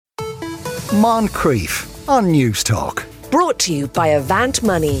Moncrief on News Talk. Brought to you by Avant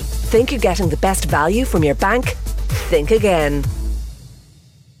Money. Think you're getting the best value from your bank? Think again.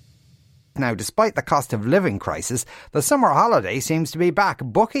 Now, despite the cost of living crisis, the summer holiday seems to be back.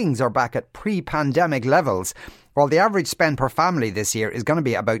 Bookings are back at pre-pandemic levels, while the average spend per family this year is going to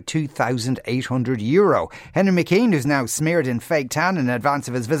be about €2,800. Henry McKean, who's now smeared in fake tan in advance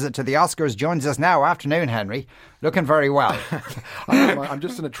of his visit to the Oscars, joins us now. Afternoon, Henry. Looking very well. I'm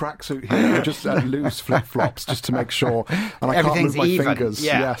just in a tracksuit here. I'm just loose flip-flops just to make sure. And I Everything's can't move my even. fingers.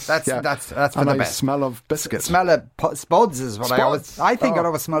 Yeah, yes, that's for and the I best. smell of biscuits. Smell of spuds is what Spuds? I think it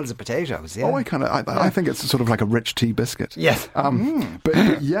always smells of potatoes. Yeah. Oh, I think it's sort of like a rich tea biscuit. Yes.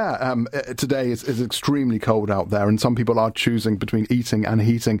 But yeah, today is extremely cold out there, and some people are choosing between eating and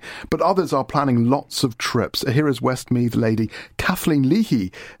heating, but others are planning lots of trips. Here is Westmeath lady Kathleen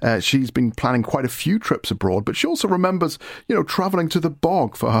Leahy. She's been planning quite a few trips abroad, but she also remembers, travelling to the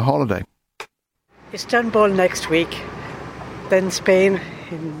bog for her holiday. Istanbul next week, then Spain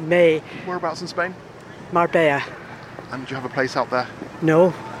in May. Whereabouts in Spain? Marbella. And do you have a place out there?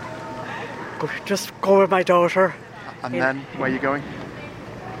 No. Just go with my daughter. And then, where are you going?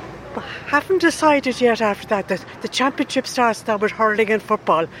 Haven't decided yet after that. The championship starts now with hurling and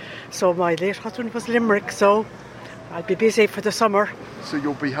football. So my late husband was Limerick, so I'll be busy for the summer. So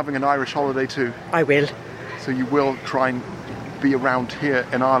you'll be having an Irish holiday too? I will. So you will try and be around here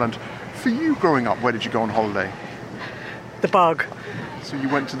in Ireland. For you growing up, where did you go on holiday? The bog. So you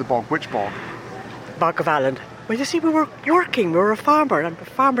went to the bog. Which bog? Bog of Allen. Well, you see, we were working. We were a farmer. I'm a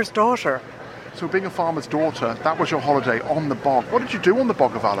farmer's daughter. So being a farmer's daughter, that was your holiday on the bog. What did you do on the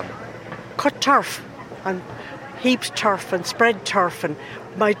Bog of Allen? Cut turf and heaped turf and spread turf. And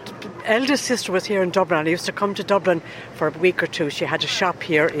my eldest sister was here in Dublin. I used to come to Dublin for a week or two. She had a shop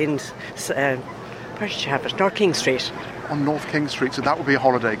here in, where did she have it? North King Street. On North King Street, so that would be a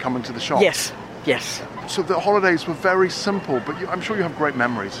holiday, coming to the shop? Yes. So the holidays were very simple, but I'm sure you have great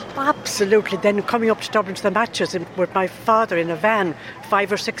memories. Absolutely. Then coming up to Dublin to the matches with my father in a van,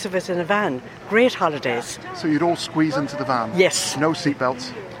 5 or 6 of us in a van. Great holidays. So you'd all squeeze into the van? Yes. No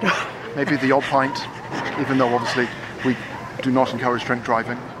seatbelts? Maybe the odd pint, even though obviously we do not encourage drink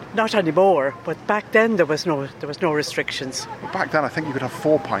driving? Not anymore, but back then there was no restrictions. But back then I think you could have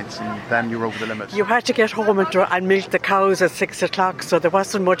 4 pints and then you're over the limit. You had to get home and milk the cows at 6 o'clock, so there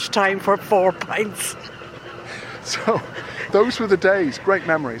wasn't much time for 4 pints. So those were the days, great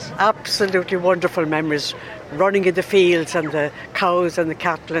memories. Absolutely wonderful memories. Running in the fields and the cows and the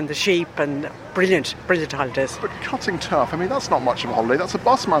cattle and the sheep, and brilliant holidays. But cutting turf, that's not much of a holiday, that's a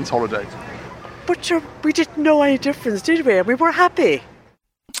busman's holiday. But sure, we didn't know any difference, did we? We were happy.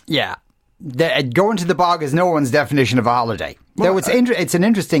 Yeah. Going to the bog is no one's definition of a holiday. Though it's an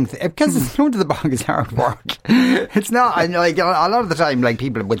interesting thing, because going to the bog is hard work. It's not, a lot of the time,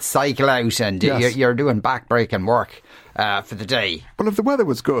 people would cycle out and you're doing back-breaking work for the day. Well, if the weather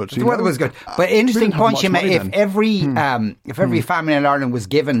was good. The weather was good. But interesting point you made, if every family in Ireland was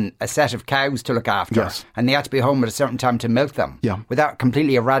given a set of cows to look after, and they had to be home at a certain time to milk them, would that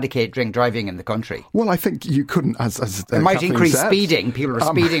completely eradicate drink driving in the country? Well, I think you couldn't, as it might Kathleen increase said, speeding. People are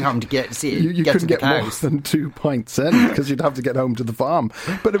speeding home to get to you get couldn't to the get more cows. than 2 pints in, because you'd have to get home to the farm.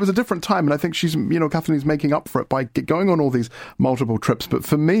 But it was a different time, and I think she's, Kathleen's making up for it by going on all these multiple trips. But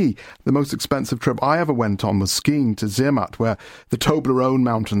for me, the most expensive trip I ever went on was skiing to Zermatt, where the Toblerone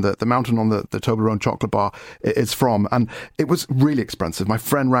mountain, the mountain on the Toblerone chocolate bar is from. And it was really expensive. My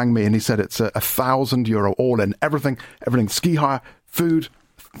friend rang me and he said it's €1,000 all in. Everything, ski hire, food,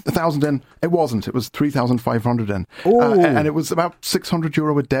 1,000 in. It wasn't. It was 3,500 in. And it was about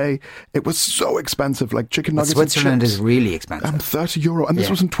 €600 a day. It was so expensive, like chicken nuggets. Switzerland is really expensive. €30. And this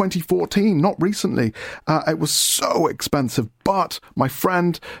was in 2014, not recently. It was so expensive. But my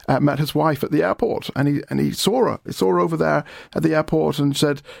friend met his wife at the airport, and he saw her. He saw her over there at the airport and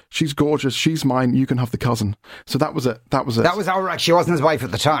said, "She's gorgeous. She's mine. You can have the cousin." So that was it. That was all right. She wasn't his wife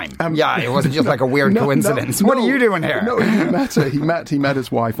at the time. It wasn't just like a weird coincidence. What are you doing here? No, he met her. He met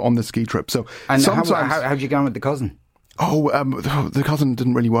his wife on the ski trip. So and sometimes, how'd you go on with the cousin? The cousin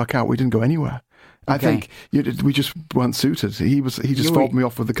didn't really work out. We didn't go anywhere. I think we just weren't suited. He just fobbed me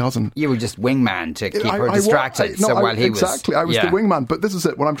off with the cousin. You were just wingman to keep her distracted. Exactly. I was the wingman. But this is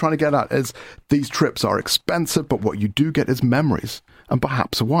it. What I'm trying to get at is these trips are expensive, but what you do get is memories and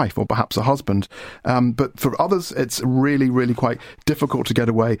perhaps a wife or perhaps a husband. But for others, it's really, really quite difficult to get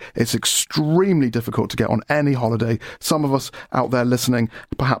away. It's extremely difficult to get on any holiday. Some of us out there listening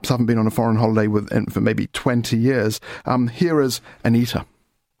perhaps haven't been on a foreign holiday for maybe 20 years. Here is Anita.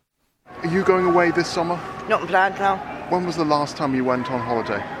 Are you going away this summer? Nothing planned now. When was the last time you went on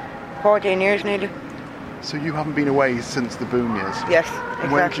holiday? 14 years nearly. So you haven't been away since the boom years? Yes, exactly.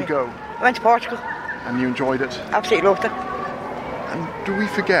 And where did you go? I went to Portugal. And you enjoyed it? Absolutely loved it. And do we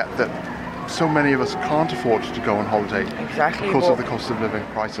forget that so many of us can't afford to go on holiday because of the cost of living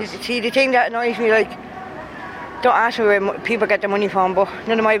crisis? See, the thing that annoys me, like, don't ask me where people get their money from, but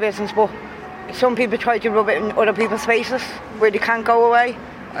none of my business, but some people try to rub it in other people's faces where they can't go away.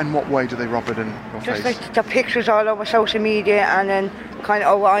 And what way do they rub it in your Just face? like the pictures all over social media, and then kind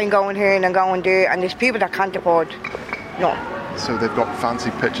of, I'm going here and I'm going there, and there's people that can't afford. No. So they've got fancy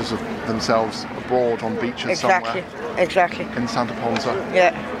pictures of themselves abroad on beaches somewhere. Exactly. In Santa Ponsa.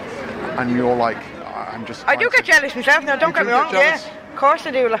 Yeah. And you're like, I do get jealous myself now, don't get me wrong. Yeah, of course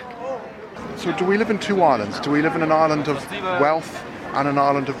I do. Like. So do we live in two islands? Do we live in an island of wealth and an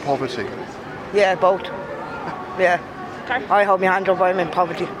island of poverty? Yeah, both. Yeah. I hold my hand up, I'm in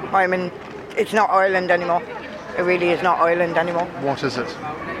poverty. It's not Ireland anymore. It really is not Ireland anymore. What is it?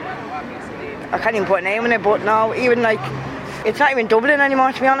 I can't even put a name on it, but no, even like, it's not even Dublin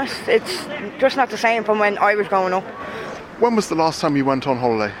anymore, to be honest. It's just not the same from when I was growing up. When was the last time you went on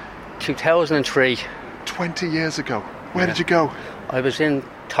holiday? 2003. 20 years ago. Where did you go? I was in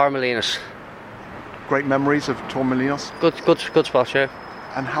Torremolinos. Great memories of Torremolinos? Good spot, yeah.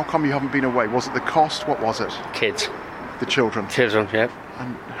 And how come you haven't been away? Was it the cost? What was it? Kids. The children? Children, yeah.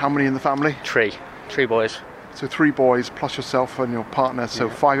 And how many in the family? Three boys. So 3 boys plus yourself and your partner, so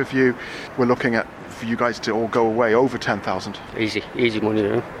 5 of you. We're looking at, for you guys to all go away, over 10,000. Easy money, you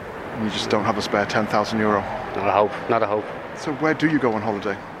know. And you just don't have a spare 10,000 euro? Not a hope. So where do you go on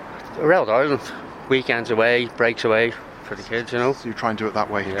holiday? Around Ireland. Weekends away, breaks away for the kids, you know. So you try and do it that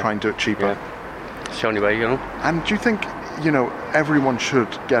way, try and do it cheaper. Yeah. It's the only way, you know. And do you think, everyone should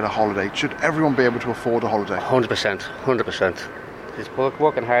get a holiday? Should everyone be able to afford a holiday? 100%. It's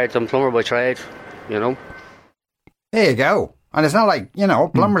working hard. I'm a plumber by trade, you know. There you go. And it's not like,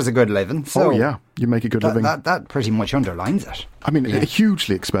 plumber's a good living. So oh, yeah. You make a good living. That pretty much underlines it. I mean,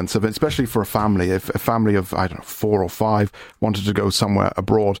 hugely expensive, especially for a family. If a family of, 4 or 5 wanted to go somewhere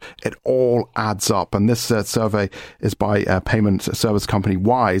abroad, it all adds up. And this survey is by payment service company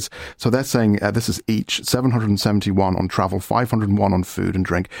Wise. So they're saying this is each 771 on travel, 501 on food and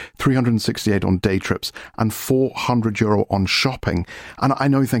drink, 368 on day trips, and €400 on shopping. And I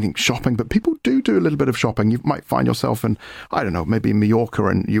know you're thinking shopping, but people do a little bit of shopping. You might find yourself in, maybe in Mallorca,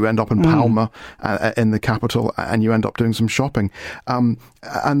 and you end up in Palma, in the capital, and you end up doing some shopping.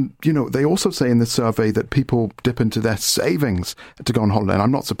 And they also say in this survey that people dip into their savings to go on holiday. And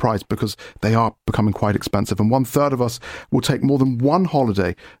I'm not surprised, because they are becoming quite expensive. And 1/3 of us will take more than 1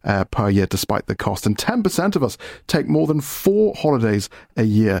 holiday per year despite the cost. And 10% of us take more than 4 holidays a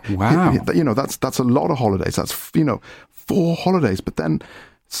year. Wow. That's a lot of holidays. That's, 4 holidays. But then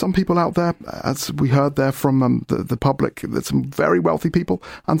some people out there, as we heard there from the public, there's some very wealthy people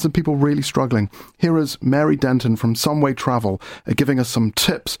and some people really struggling. Here is Mary Denton from Someway Travel giving us some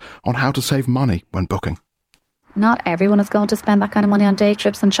tips on how to save money when booking. Not everyone is going to spend that kind of money on day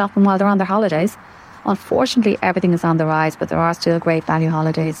trips and shopping while they're on their holidays. Unfortunately, everything is on the rise, but there are still great value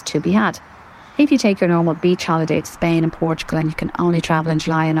holidays to be had. If you take your normal beach holiday to Spain and Portugal and you can only travel in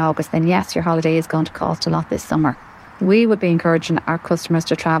July and August, then yes, your holiday is going to cost a lot this summer. We would be encouraging our customers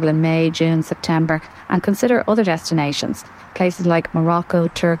to travel in May, June, September and consider other destinations. Places like Morocco,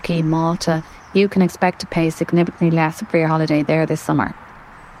 Turkey, Malta. You can expect to pay significantly less for your holiday there this summer.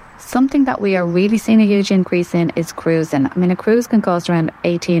 Something that we are really seeing a huge increase in is cruising. I mean, a cruise can cost around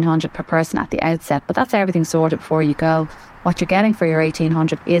 $1,800 per person at the outset, but that's everything sorted before you go. What you're getting for your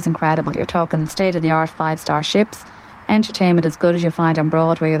 $1,800 is incredible. You're talking state-of-the-art 5-star ships, entertainment as good as you find on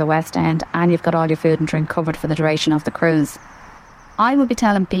Broadway or the West End, and you've got all your food and drink covered for the duration of the cruise. I would be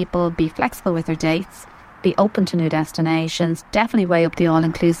telling people, be flexible with their dates, be open to new destinations, definitely weigh up the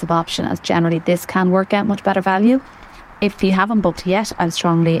all-inclusive option, as generally this can work out much better value. If you haven't booked yet, I'd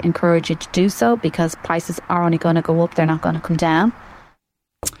strongly encourage you to do so, because prices are only going to go up, they're not going to come down.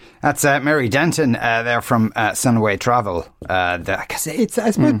 That's Mary Denton there from Sunway Travel. Because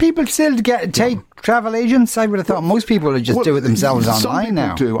I suppose people still take travel agents. I would have thought most people would just do it themselves online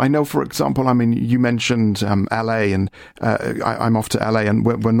now. Do. I know, for example, you mentioned LA, and I'm off to LA, and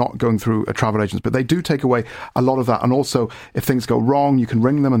we're not going through a travel agent, but they do take away a lot of that. And also, if things go wrong, you can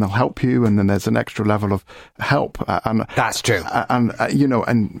ring them and they'll help you, and then there's an extra level of help. And that's true. And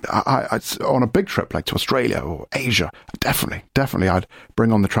on a big trip like to Australia or Asia, definitely, I'd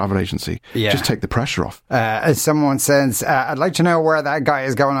bring on the travel agency. Yeah. Just take the pressure off. As someone says, I'd like to know where that guy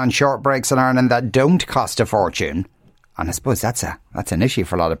is going on short breaks in Ireland that don't cost a fortune. And I suppose that's an issue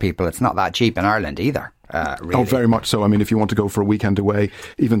for a lot of people. It's not that cheap in Ireland either. really. Oh, very much so. I mean, if you want to go for a weekend away,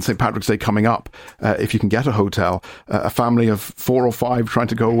 even St. Patrick's Day coming up, if you can get a hotel, a family of 4 or 5 trying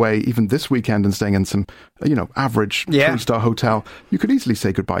to go away even this weekend and staying in some, average 3-star hotel, you could easily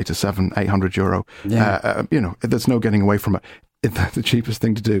say goodbye to €700-800. Yeah. There's no getting away from it. The cheapest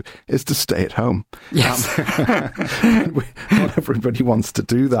thing to do is to stay at home. Yes. Not everybody wants to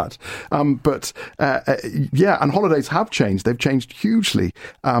do that. But and holidays have changed. They've changed hugely.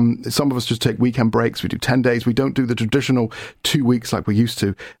 Some of us just take weekend breaks. We do 10 days. We don't do the traditional 2 weeks like we used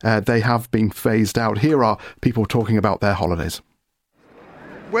to. They have been phased out. Here are people talking about their holidays.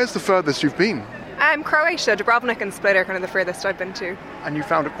 Where's the furthest you've been? Croatia, Dubrovnik and Split are kind of the furthest I've been to. And you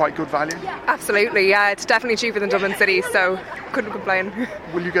found it quite good value? Absolutely, yeah. It's definitely cheaper than Dublin City, so couldn't complain.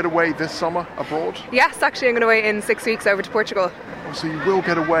 Will you get away this summer abroad? Yes, actually I'm going away in 6 weeks over to Portugal. Oh, so you will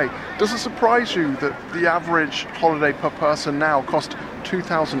get away. Does it surprise you that the average holiday per person now costs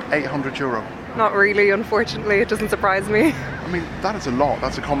 €2,800? Not really, unfortunately. It doesn't surprise me. I mean, that is a lot.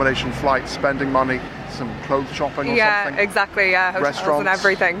 That's accommodation, flights, spending money, some clothes shopping or something. Yeah, exactly, yeah. Hotels restaurants and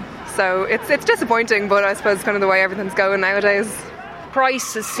everything. So it's disappointing, but I suppose kind of the way everything's going nowadays.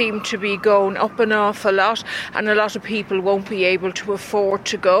 Prices seem to be going up an awful lot, and a lot of people won't be able to afford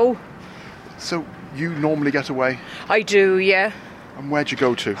to go. So you normally get away? I do, yeah. And where'd you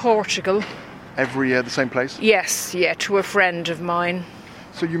go to? Portugal. Every year the same place? Yes, yeah, to a friend of mine.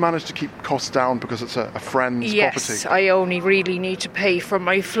 So you managed to keep costs down because it's a friend's property? Yes, I only really need to pay for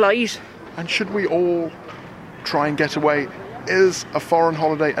my flight. And should we all try and get away? Is a foreign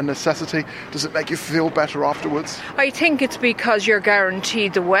holiday a necessity? Does it make you feel better afterwards? I think it's because you're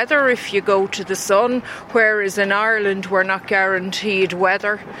guaranteed the weather if you go to the sun, whereas in Ireland we're not guaranteed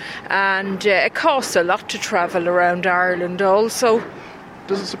weather, and it costs a lot to travel around Ireland also.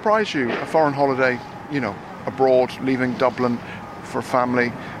 Does it surprise you, a foreign holiday, abroad, leaving Dublin for a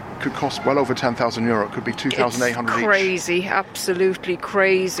family, could cost well over €10,000? It could be €2,800 each. Crazy, absolutely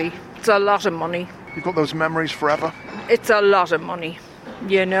crazy. It's a lot of money. You've got those memories forever? It's a lot of money,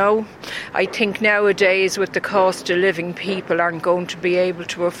 I think nowadays with the cost of living, people aren't going to be able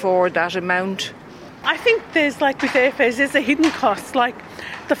to afford that amount. I think there's, like with airfares, there's a hidden cost. Like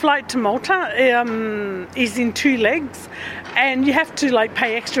the flight to Malta is in 2 legs, and you have to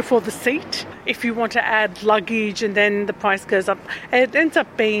pay extra for the seat if you want to add luggage, and then the price goes up. It ends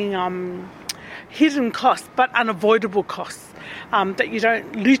up being hidden costs, but unavoidable costs. That you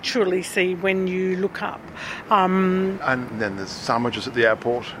don't literally see when you look up. And then there's sandwiches at the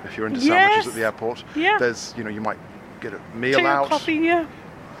airport, if you're into sandwiches at the airport. Yeah. There's, you might get a meal Tea out. Coffee, yeah.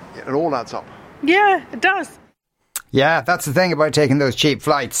 It all adds up. Yeah, it does. Yeah, that's the thing about taking those cheap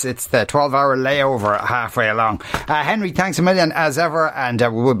flights. It's the 12-hour layover halfway along. Henry, thanks a million as ever, and we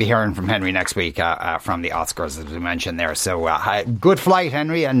will be hearing from Henry next week from the Oscars, as we mentioned there. So good flight,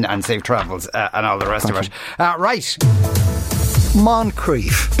 Henry, and safe travels and all the rest of it. Right.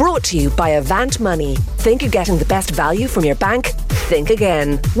 Moncrief. Brought to you by Avant Money. Think you're getting the best value from your bank? Think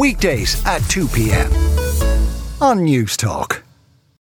again. Weekdays at 2 p.m. on News Talk.